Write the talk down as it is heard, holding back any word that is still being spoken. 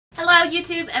Hello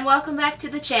YouTube and welcome back to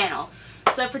the channel.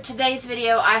 So for today's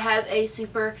video I have a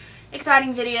super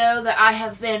exciting video that I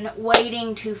have been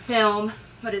waiting to film,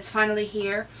 but it's finally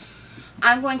here.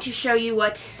 I'm going to show you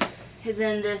what is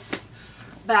in this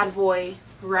bad boy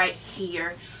right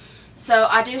here. So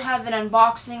I do have an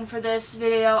unboxing for this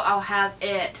video. I'll have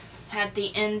it at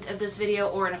the end of this video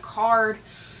or in a card.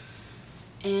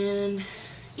 And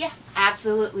yeah,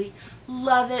 absolutely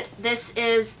love it. This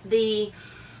is the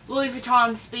Louis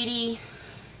Vuitton Speedy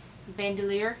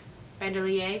Bandolier.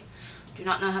 Do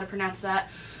not know how to pronounce that.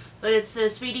 But it's the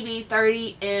Speedy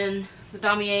B30 in the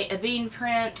Damier Ebene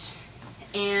print.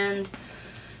 And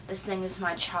this thing is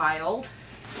my child.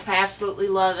 I absolutely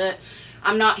love it.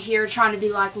 I'm not here trying to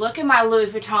be like, look at my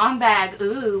Louis Vuitton bag,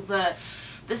 ooh, but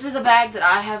this is a bag that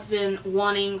I have been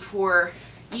wanting for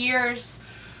years.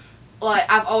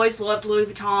 Like, I've always loved Louis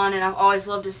Vuitton and I've always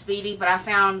loved a Speedy, but I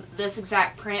found this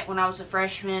exact print when I was a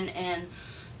freshman in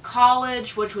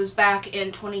college, which was back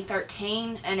in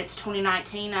 2013, and it's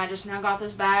 2019. I just now got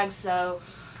this bag, so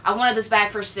I wanted this bag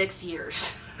for 6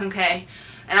 years, okay?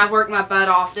 And I've worked my butt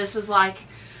off. This was like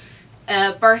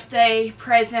a birthday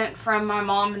present from my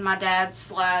mom and my dad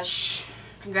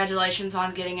 / congratulations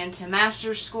on getting into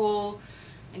master's school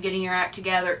and getting your act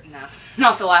together. No,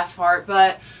 not the last part,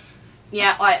 but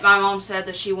yeah, like my mom said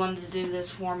that she wanted to do this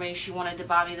for me. She wanted to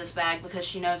buy me this bag because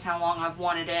she knows how long I've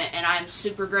wanted it, and I'm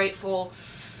super grateful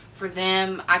for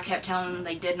them. I kept telling them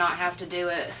they did not have to do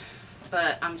it,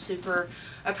 but I'm super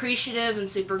appreciative and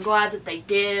super glad that they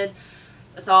did.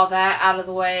 With all that out of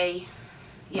the way,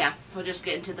 yeah, we'll just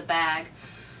get into the bag.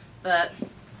 But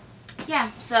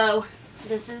yeah, so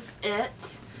this is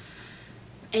it,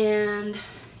 and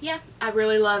yeah, I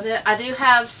really love it. I do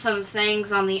have some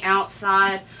things on the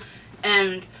outside,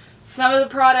 and some of the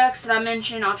products that I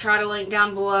mentioned I'll try to link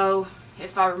down below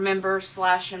if I remember /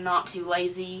 am not too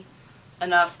lazy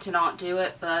enough to not do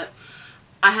it. But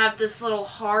I have this little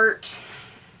heart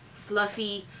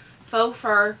fluffy faux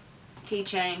fur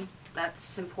keychain.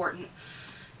 That's important.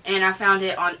 And I found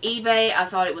it on eBay. I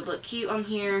thought it would look cute on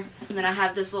here. And then I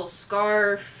have this little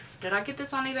scarf. Did I get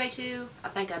this on eBay too? I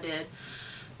think I did.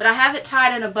 But I have it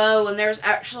tied in a bow, and there's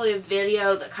actually a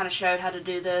video that kind of showed how to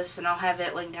do this, and I'll have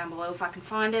it linked down below if I can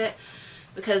find it.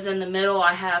 Because in the middle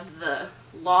I have the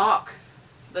lock,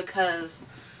 because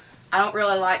I don't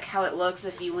really like how it looks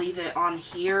if you leave it on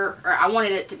here. Or I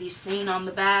wanted it to be seen on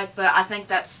the bag, but I think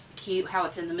that's cute how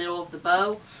it's in the middle of the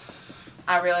bow.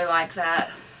 I really like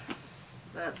that.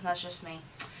 But that's just me.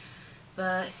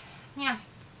 But yeah.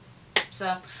 So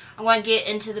I'm going to get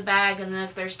into the bag, and then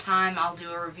if there's time I'll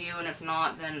do a review, and if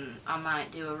not then I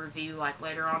might do a review like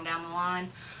later on down the line.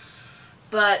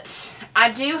 But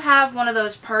I do have one of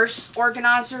those purse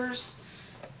organizers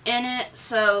in it,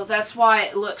 so that's why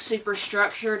it looks super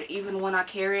structured even when I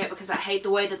carry it, because I hate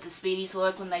the way that the Speedies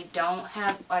look when they don't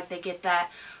have, like, they get that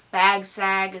bag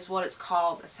sag is what it's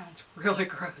called. That sounds really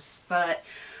gross, but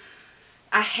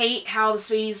I hate how the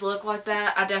Speedies look like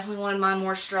that. I definitely wanted mine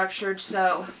more structured,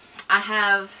 so I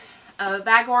have a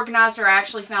bag organizer. I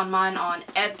actually found mine on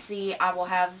Etsy. I will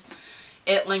have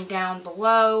it linked down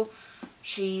below.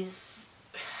 She's,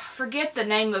 I forget the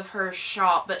name of her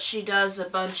shop, but she does a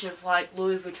bunch of like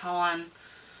Louis Vuitton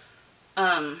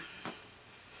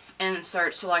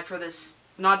inserts. So like for this,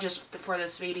 not just for the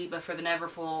Speedy, but for the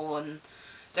Neverfull and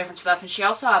different stuff. And she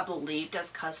also, I believe, does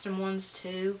custom ones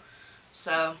too.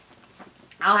 So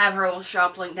I'll have her little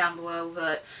shop link down below,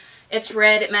 but it's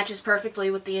red. It matches perfectly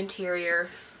with the interior.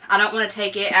 I don't want to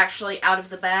take it actually out of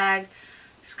the bag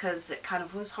just because it kind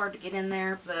of was hard to get in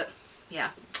there, but yeah.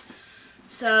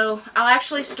 So I'll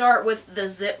actually start with the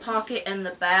zip pocket in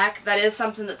the back. That is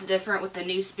something that's different with the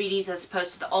new Speedies as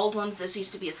opposed to the old ones. This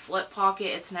used to be a slip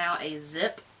pocket. It's now a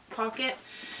zip pocket.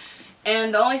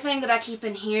 And the only thing that I keep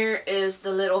in here is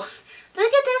the little,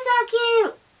 look at this, how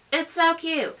cute! It's so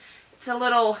cute. It's a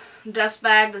little dust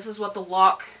bag. This is what the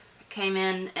lock came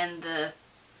in, and the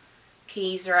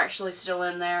keys are actually still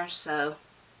in there, so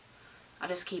I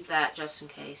just keep that just in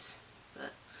case.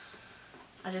 But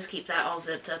I just keep that all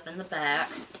zipped up in the back.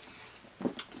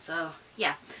 So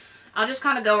yeah, I'll just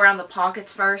kind of go around the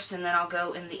pockets first, and then I'll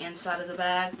go in the inside of the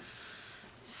bag.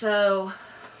 So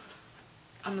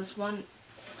on this one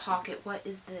pocket, what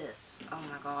is this? Oh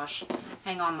my gosh,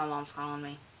 hang on, my mom's calling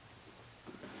me.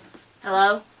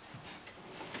 Hello?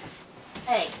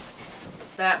 Hey.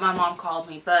 That my mom called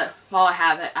me, but while I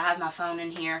have my phone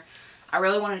in here. I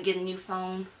really wanted to get a new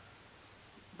phone,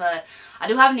 but I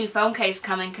do have a new phone case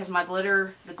coming because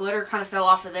the glitter kind of fell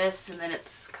off of this, and then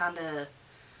it's kind of,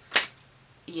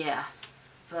 yeah.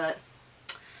 But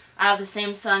I have the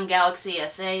Samsung Galaxy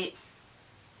S8,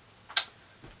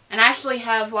 and I actually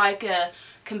have like a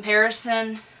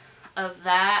comparison of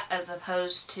that as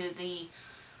opposed to the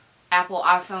Apple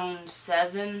iPhone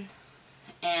 7,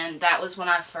 and that was when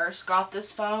I first got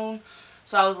this phone,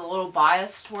 so I was a little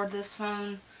biased toward this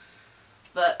phone,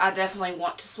 but I definitely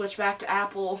want to switch back to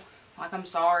Apple. Like, I'm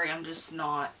sorry, I'm just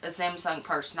not a Samsung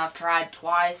person. I've tried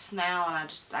twice now, and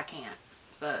I can't.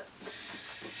 But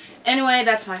anyway,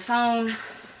 that's my phone.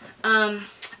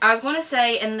 I was going to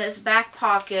say, in this back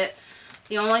pocket,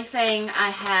 the only thing I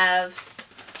have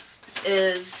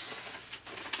is,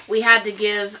 we had to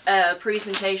give a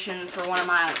presentation for one of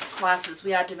my classes.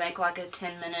 We had to make like a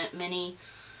 10-minute mini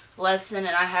lesson,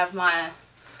 and I have my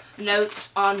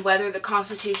notes on whether the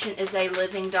Constitution is a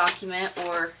living document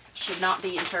or should not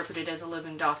be interpreted as a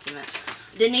living document.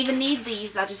 Didn't even need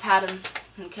these, I just had them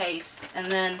in case.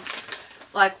 And then,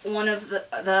 like, one of the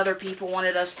other people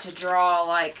wanted us to draw,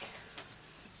 like,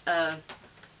 a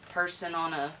person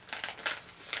on a,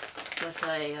 with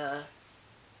a,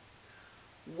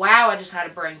 wow, I just had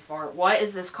a brain fart. What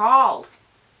is this called?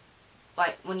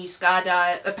 Like, when you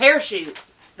skydive, a parachute.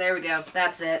 There we go,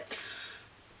 that's it.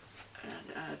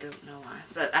 I don't know why,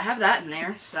 but I have that in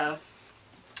there, so,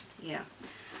 yeah.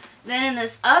 Then in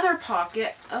this other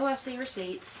pocket, oh, I see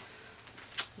receipts.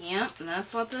 Yep, and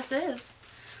that's what this is.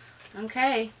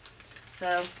 Okay,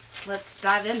 so let's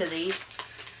dive into these.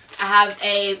 I have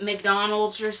a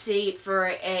McDonald's receipt for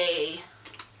a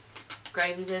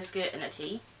gravy biscuit and a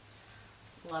tea.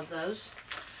 Love those.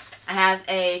 I have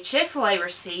a Chick-fil-A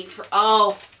receipt for,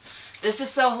 oh, this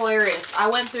is so hilarious. I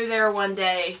went through there one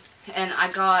day and I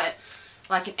got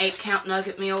like an 8-count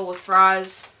nugget meal with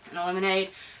fries and a lemonade.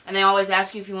 And they always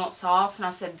ask you if you want sauce, and I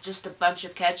said just a bunch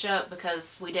of ketchup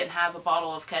because we didn't have a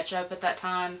bottle of ketchup at that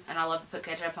time, and I love to put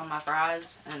ketchup on my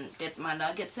fries and dip my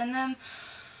nuggets in them.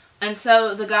 And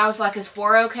so the guy was like, is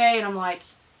 4 okay? And I'm like,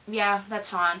 yeah, that's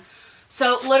fine.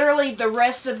 So literally the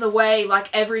rest of the way, like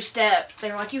every step, they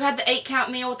were like, you had the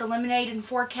 8-count meal with the lemonade and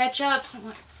 4 ketchups? I'm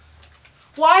like,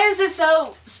 why is it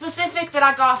so specific that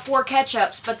I got 4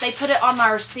 ketchups, but they put it on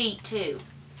my receipt too?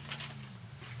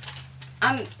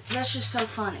 That's just so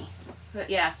funny. But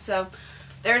yeah, so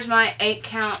there's my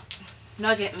 8-count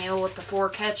nugget meal with the 4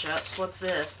 ketchups. What's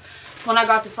this? It's when I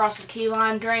got the frosted key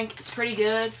lime drink. It's pretty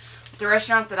good. The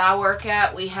restaurant that I work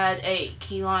at, we had a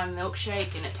key lime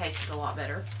milkshake, and it tasted a lot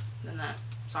better than that.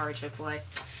 Sorry, Chick-fil-A.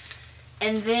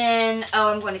 And then,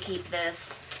 oh, I'm going to keep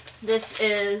this. This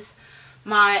is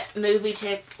my movie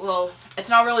ticket. Well, it's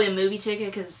not really a movie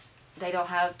ticket because they don't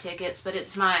have tickets, but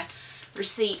it's my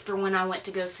receipt for when I went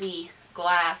to go see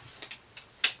Glass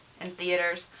in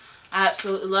theaters. I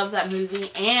absolutely love that movie.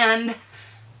 And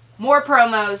more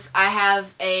promos. I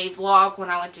have a vlog when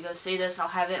I went to go see this. I'll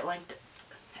have it linked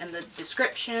in the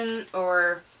description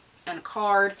or in a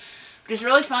card. Which is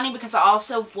really funny because I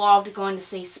also vlogged going to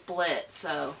see Split.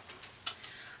 So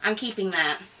I'm keeping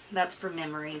that. That's for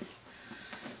memories.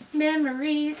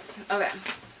 Memories. Okay.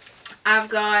 I've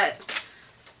got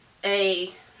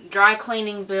a dry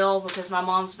cleaning bill because my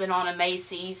mom's been on a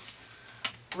Macy's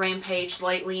rampage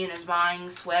lately and is buying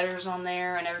sweaters on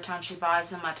there, and every time she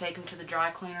buys them I take them to the dry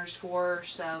cleaners for her,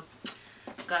 so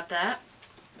got that.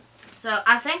 So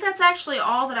I think that's actually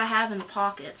all that I have in the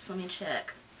pockets. Let me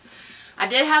check. I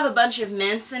did have a bunch of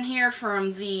mints in here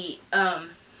from the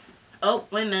oh,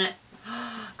 wait a minute.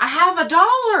 I have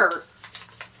 $1.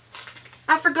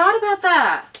 I forgot about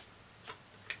that.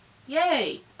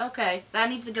 Yay. Okay, that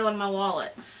needs to go in my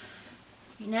wallet.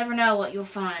 You never know what you'll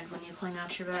find when you clean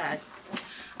out your bag.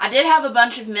 I did have a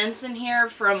bunch of mints in here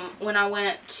from when I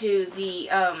went to the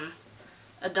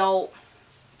adult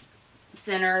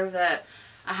center that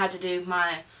I had to do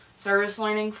my service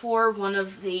learning for. One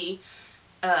of the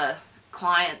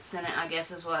clients in it, I guess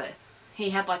is what,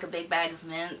 he had like a big bag of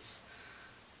mints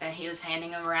and he was handing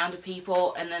them around to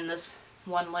people, and then this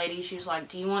one lady, she was like,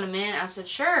 do you want a mint? I said,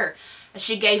 sure. And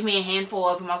she gave me a handful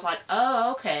of them. I was like,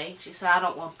 oh, okay. She said, I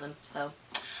don't want them. So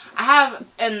I have,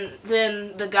 and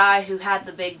then the guy who had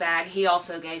the big bag, he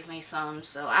also gave me some.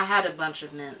 So I had a bunch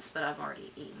of mints, but I've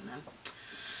already eaten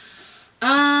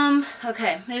them.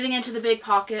 Okay, moving into the big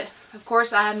pocket. Of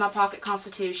course, I had my pocket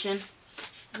Constitution.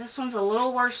 This one's a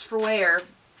little worse for wear,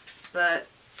 but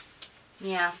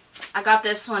yeah. I got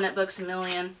this one at Books A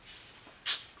Million.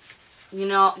 You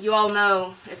know, you all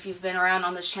know, if you've been around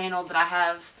on this channel, that I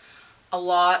have a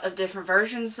lot of different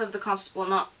versions of the Constitution. Well,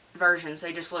 not versions,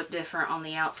 they just look different on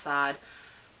the outside.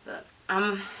 But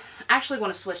I'm actually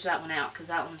going to switch that one out because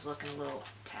that one's looking a little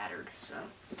tattered. So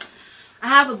I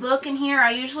have a book in here.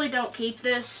 I usually don't keep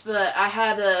this, but I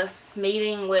had a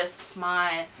meeting with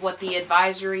what the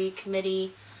advisory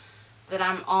committee that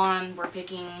I'm on. We're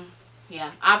picking,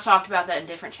 yeah, I've talked about that in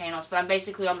different channels, but I'm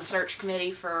basically on the search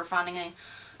committee for finding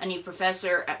a new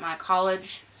professor at my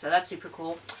college, so that's super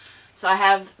cool. So I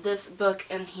have this book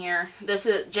in here. This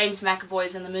is James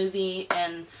McAvoy's in the movie,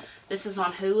 and this is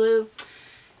on Hulu.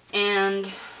 And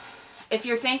if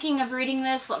you're thinking of reading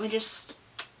this, let me just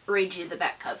read you the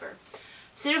back cover.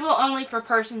 Suitable only for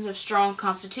persons of strong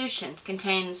constitution.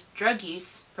 Contains drug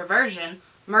use, perversion,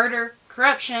 murder,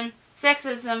 corruption,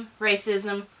 sexism,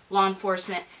 racism, law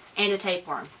enforcement, and a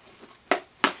tapeworm.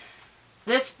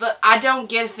 This book, I don't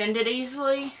get offended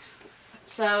easily,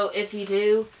 so if you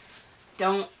do,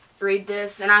 don't read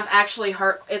this. And I've actually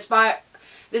heard,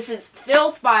 this is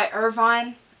Filth by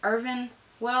Irvin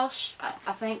Welsh.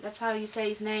 I think that's how you say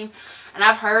his name. And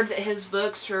I've heard that his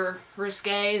books are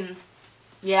risque, and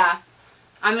yeah.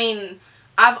 I mean,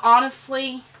 I've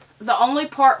honestly, the only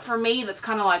part for me that's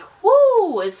kind of like,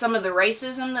 whoo, is some of the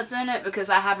racism that's in it,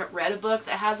 because I haven't read a book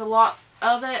that has a lot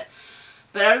of it.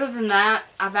 But other than that,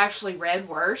 I've actually read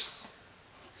worse.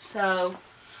 So,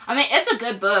 I mean, it's a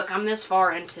good book. I'm this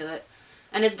far into it.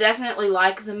 And it's definitely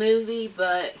like the movie,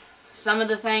 but some of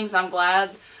the things I'm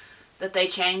glad that they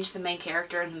changed the main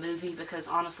character in the movie, because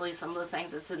honestly, some of the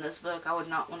things that's in this book I would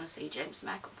not want to see James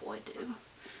McAvoy do.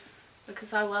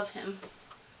 Because I love him.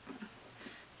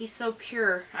 He's so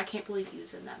pure. I can't believe he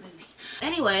was in that movie.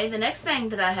 Anyway, the next thing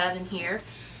that I have in here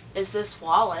is this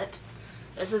wallet.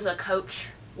 This is a Coach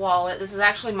wallet. This is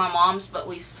actually my mom's, but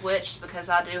we switched because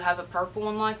I do have a purple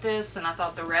one like this, and I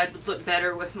thought the red would look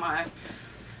better with my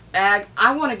bag.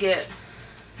 I want to get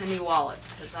a new wallet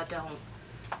because I don't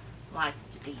like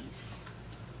these.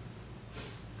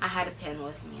 I had a pen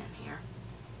with me in here.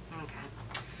 Okay.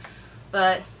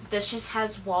 But this just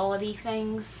has wallety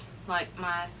things like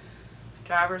my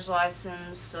driver's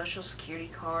license, social security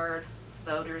card,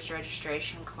 voter's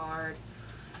registration card.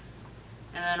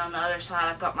 And then on the other side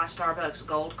I've got my Starbucks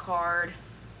gold card.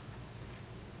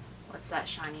 What's that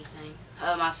shiny thing?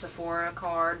 My Sephora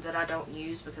card that I don't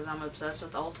use because I'm obsessed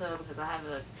with Ulta, because I have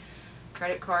a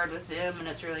credit card with them and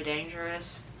it's really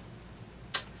dangerous.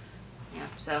 Yeah,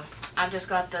 so I've just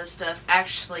got those stuff.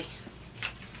 Actually,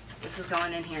 this is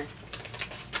going in here.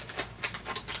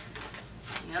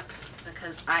 Yep,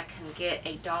 because I can get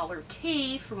a dollar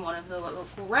tea from one of the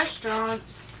local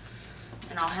restaurants,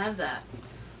 and I'll have that.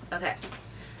 Okay,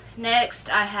 next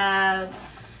I have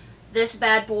this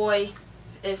bad boy.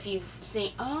 If you've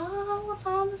seen, oh, what's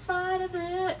on the side of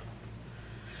it?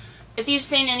 If you've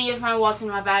seen any of my What's in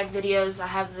My Bag videos, I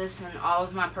have this in all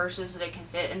of my purses that it can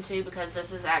fit into, because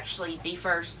this is actually the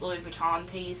first Louis Vuitton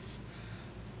piece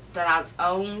that I've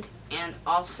owned, and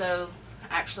also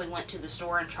actually went to the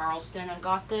store in Charleston and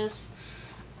got this.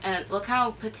 And look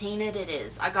how patinaed it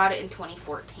is. I got it in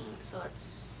 2014, so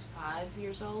it's 5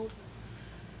 years old.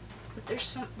 But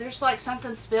there's like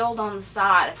something spilled on the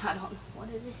side, and I don't know what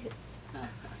it is.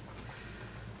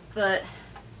 But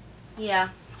yeah,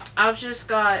 I've just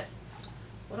got,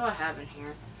 what do I have in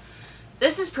here?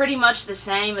 This is pretty much the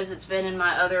same as it's been in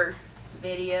my other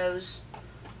videos.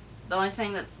 The only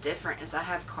thing that's different is I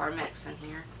have Carmex in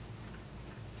here.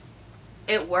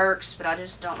 It works, but I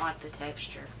just don't like the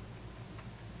texture.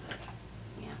 But,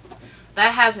 yeah,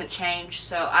 that hasn't changed,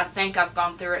 so I think I've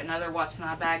gone through it in other What's in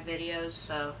My Bag videos,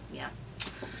 so yeah.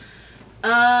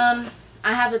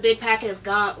 I have a big packet of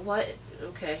gum. What?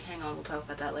 Okay, hang on, we'll talk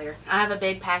about that later. I have a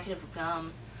big packet of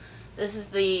gum. This is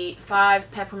the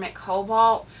 5 Peppermint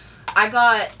Cobalt. I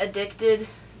got addicted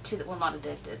to the, well, not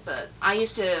addicted, but I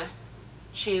used to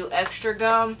chew extra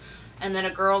gum, and then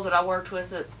a girl that I worked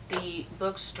with at the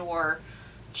bookstore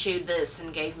chewed this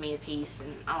and gave me a piece,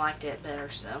 and I liked it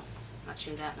better, so I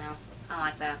chew that now. I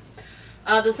like that.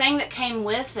 The thing that came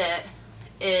with it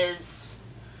is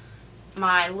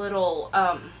my little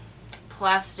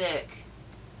plastic,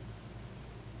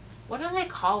 what do they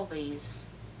call these?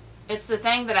 It's the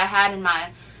thing that I had in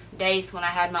my Daith when I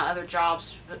had my other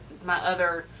jobs, my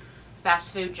other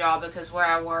fast food job, because where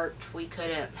I worked we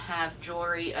couldn't have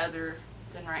jewelry other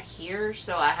than right here,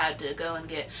 so I had to go and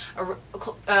get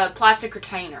a plastic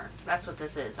retainer. That's what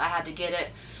this is. I had to get it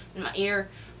in my ear,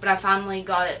 but I finally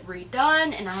got it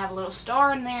redone, and I have a little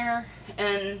star in there,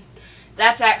 and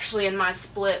that's actually in my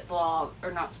split vlog,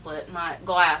 or not split, my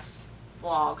glass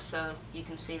vlog, so you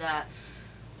can see that.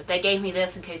 But they gave me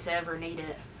this in case I ever need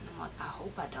it, and I'm like, I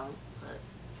hope I don't, but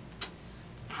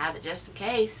I have it just in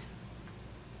case.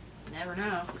 You never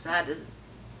know, because I had to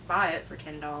buy it for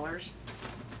 $10.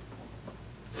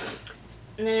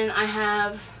 And then I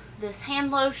have this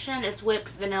hand lotion. It's whipped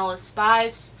vanilla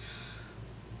spice,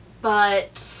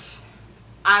 but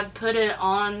I put it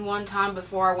on one time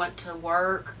before I went to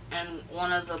work, and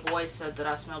one of the boys said that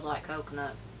I smelled like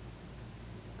coconut.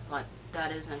 Like,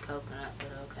 that isn't coconut,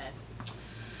 but okay.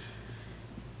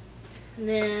 And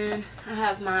then I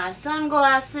have my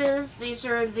sunglasses. These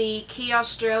are the Key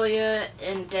Australia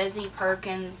and Desi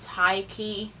Perkins High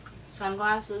Key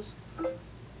sunglasses.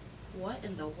 What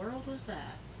in the world was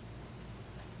that?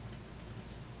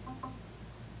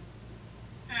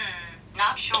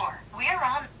 Not sure. We're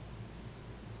on.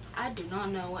 I do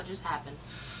not know what just happened.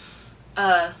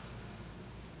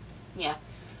 Yeah.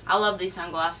 I love these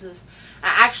sunglasses.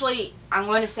 I'm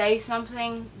going to say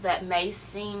something that may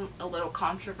seem a little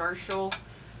controversial,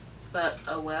 but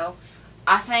oh well.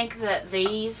 I think that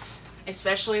these,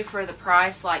 especially for the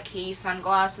price, like Key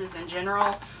sunglasses in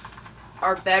general,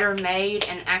 are better made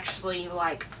and actually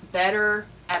like better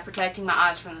at protecting my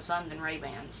eyes from the sun than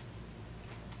Ray-Bans.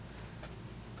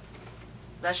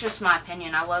 That's just my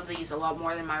opinion. I love these a lot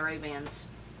more than my Ray-Bans.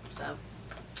 So,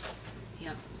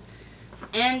 yeah.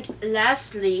 And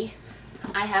lastly,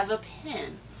 I have a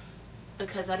pen,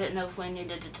 because I didn't know if we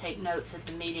needed to take notes at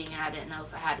the meeting, and I didn't know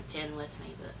if I had a pen with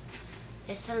me, but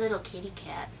it's a little kitty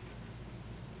cat.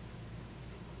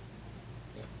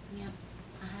 But, yeah,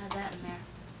 I have that in there.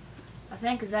 I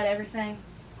think, is that everything?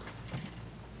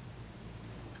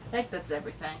 I think that's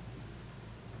everything.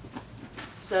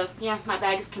 So, yeah, my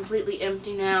bag is completely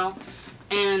empty now.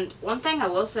 And one thing I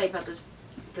will say about this,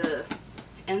 the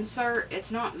insert,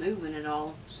 it's not moving at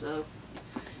all, so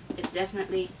it's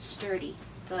definitely sturdy.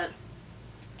 But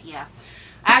yeah,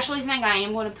 I actually think I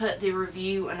am going to put the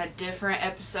review in a different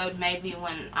episode, maybe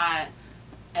when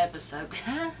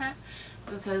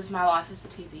because my life is a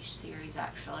TV series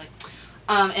actually.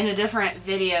 In a different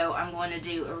video I'm going to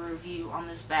do a review on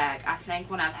this bag, I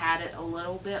think, when I've had it a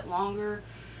little bit longer.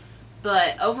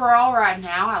 But overall right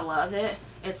now I love it.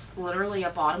 It's literally a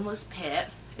bottomless pit.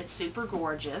 It's super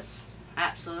gorgeous.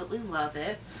 Absolutely love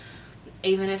it.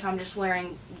 Even if I'm just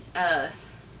wearing a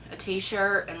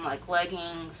t-shirt and like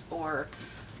leggings or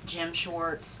gym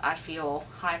shorts, I feel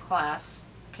high class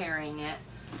carrying it.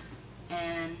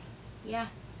 And yeah,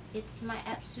 it's my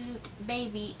absolute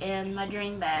baby and my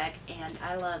dream bag, and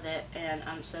I love it, and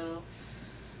I'm so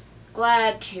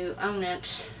glad to own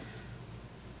it.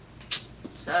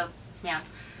 So yeah,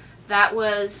 that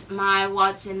was my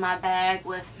what's in my bag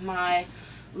with my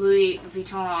Louis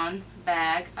Vuitton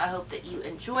bag. I hope that you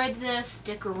enjoyed this.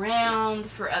 Stick around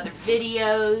for other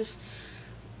videos.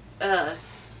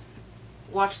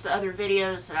 Watch the other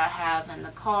videos that I have in the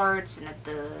cards and at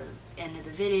the end of the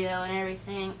video and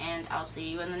everything, and I'll see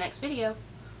you in the next video.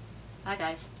 Bye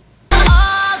guys.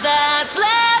 All that's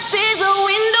left is a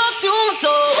window to my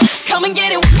soul. Come and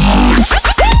get it.